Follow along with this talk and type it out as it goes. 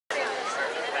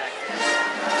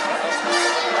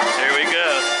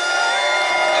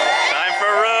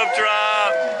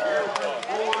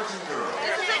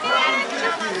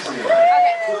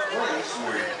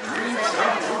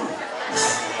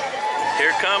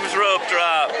comes rope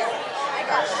drop.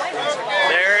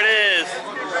 There it is.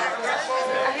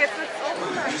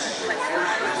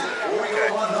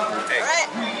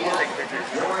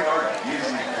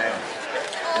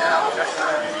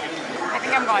 I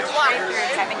think I'm going straight through.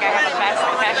 I think I have the best.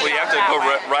 Well, you have to go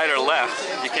right or left.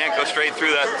 You can't go straight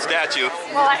through that statue.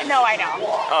 Well, no, I know.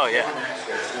 Oh, yeah.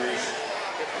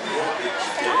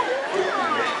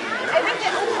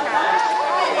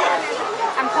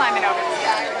 I'm climbing over this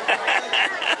guy.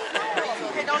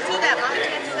 Okay, don't do that. Mommy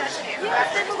can't do that to you.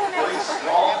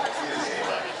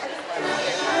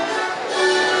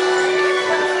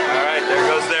 All right, there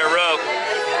goes their rope.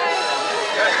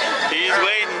 He's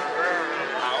waiting.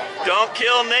 Don't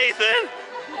kill Nathan.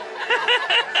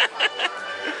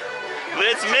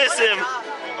 Let's miss him.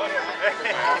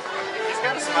 He's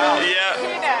got a smile. Yeah.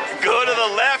 Go to the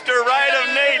left or right of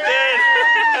Nathan.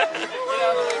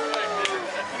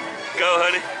 Go,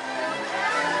 honey.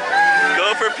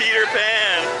 Go for Peter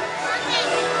Pan.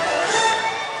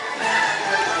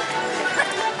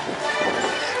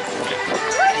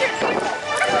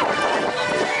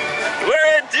 We're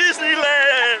at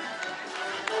Disneyland.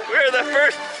 We're the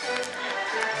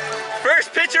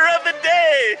first picture of the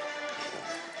day.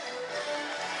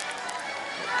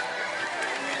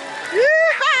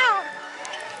 Yeehaw!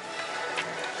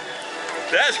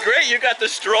 That's great. You got the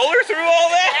stroller through all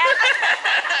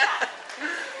that?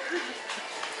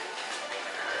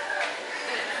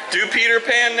 Do Peter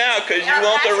Pan now, because you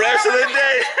want the rest of the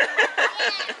day.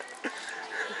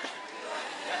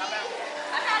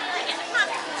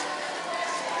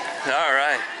 All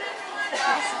right.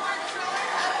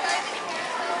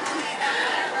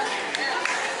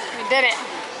 We did it.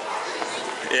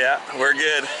 Yeah, we're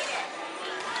good.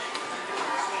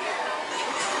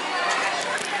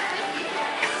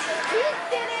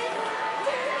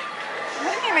 We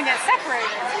didn't even get separated.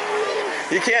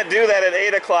 You can't do that at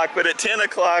 8 o'clock, but at 10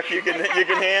 o'clock you can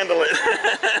handle it.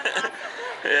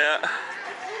 Yeah.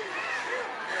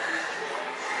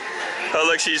 Oh,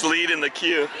 look, she's leading the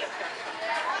queue.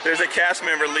 There's a cast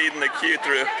member leading the queue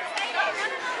through. There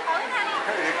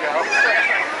you go.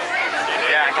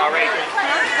 Yeah, all right.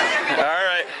 All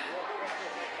right.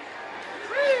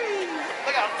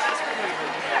 Look out.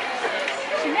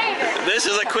 She made it. This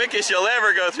is the quickest you'll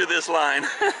ever go through this line.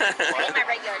 My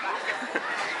regular dog.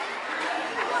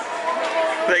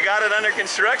 They got it under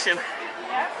construction.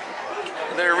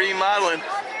 They're remodeling.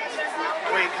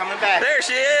 Wait, coming back. There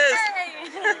she is.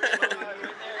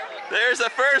 There's the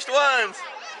first ones.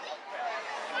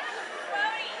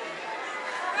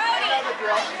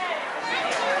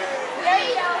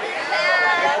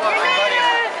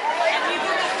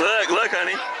 Look,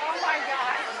 honey. Oh my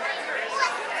gosh.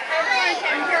 Everyone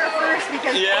came here first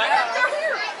because Yeah.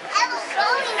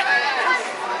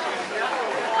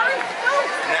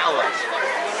 Now look.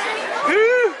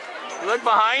 Woo! Look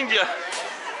behind you.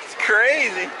 It's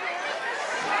crazy.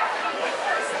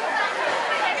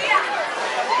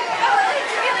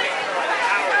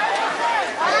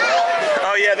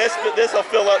 Oh yeah, this will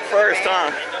fill up first,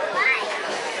 huh?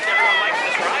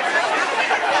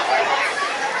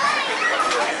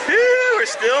 Woo, we're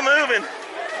still moving.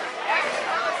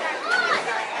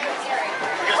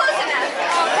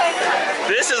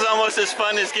 This is almost as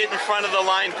fun as getting in front of the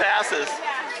line passes.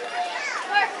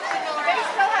 they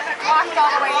still haven't walked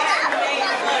all the way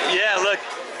in. Yeah, look.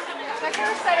 The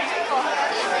first set of people.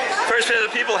 First set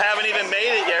of people haven't even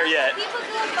made it there yet.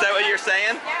 Is that what you're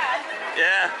saying? Yeah.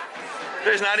 Yeah.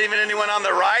 There's not even anyone on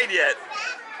the ride yet.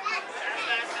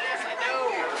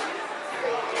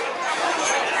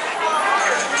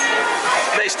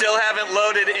 They still haven't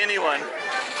loaded anyone.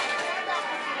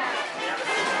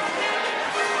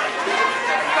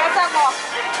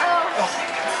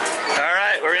 All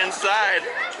right, we're inside.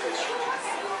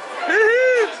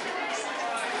 Woohoo!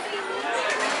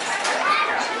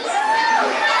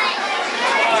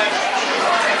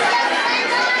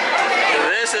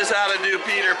 This is how to do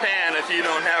Peter Pan if you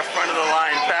don't have front of the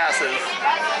line passes.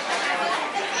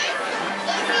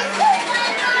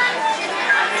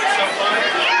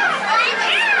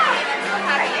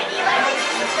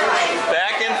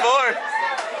 Back and forth.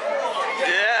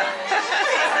 Yeah.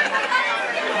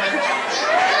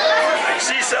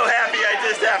 She's so happy I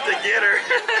just have to get her.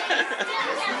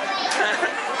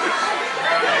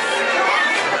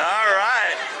 All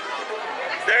right.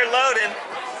 They're loading.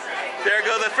 There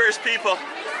go the first people.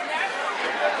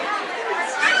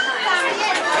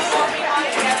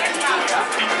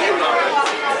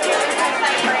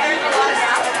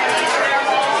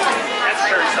 That's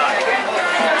turnstile.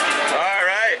 All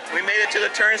right, we made it to the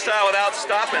turnstile without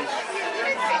stopping.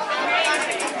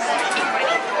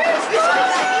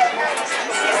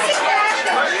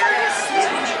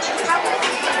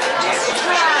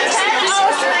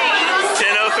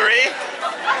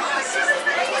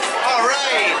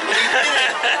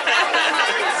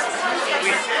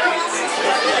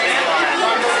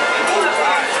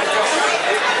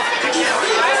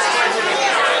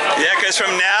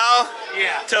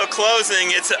 till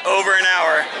closing, it's over an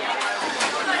hour.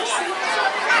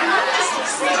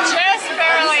 Just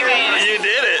barely made it. You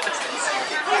did it.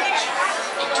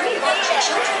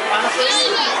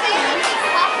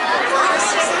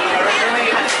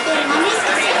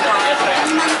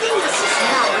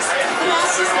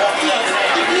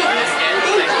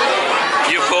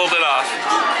 You pulled it off.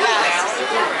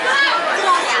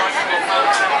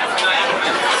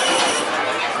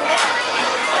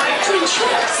 To ensure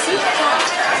safeguard,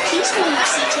 please wear your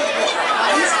seatbelt with your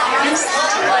hands, arms,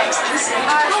 legs, and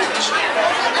sanitize.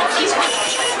 And please watch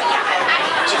your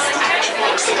just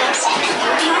exit us and you'll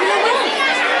be on your way.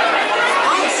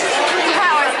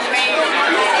 That was amazing.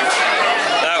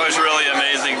 That was really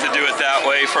amazing to do it that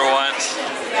way for once.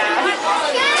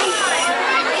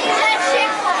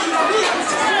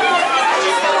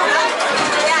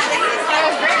 It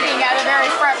was great being at the very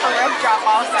front for rope drop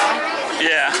also.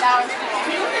 Yeah. That was cool.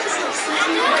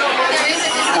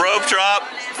 Rope drop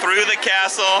through the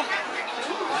castle.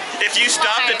 If you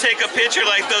stop to take a picture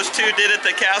like those two did at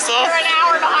the castle, They're an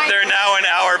hour behind. they're now an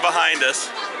hour behind us.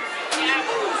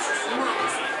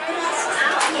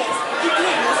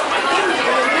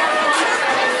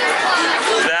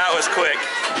 That was quick.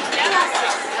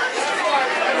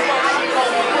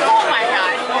 Oh my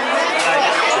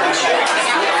god.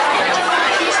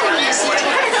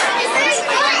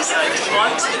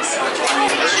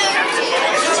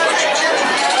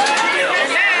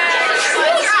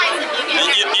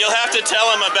 You'll have to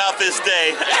tell him about this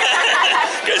day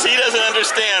because he doesn't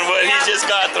understand what he just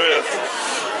got through.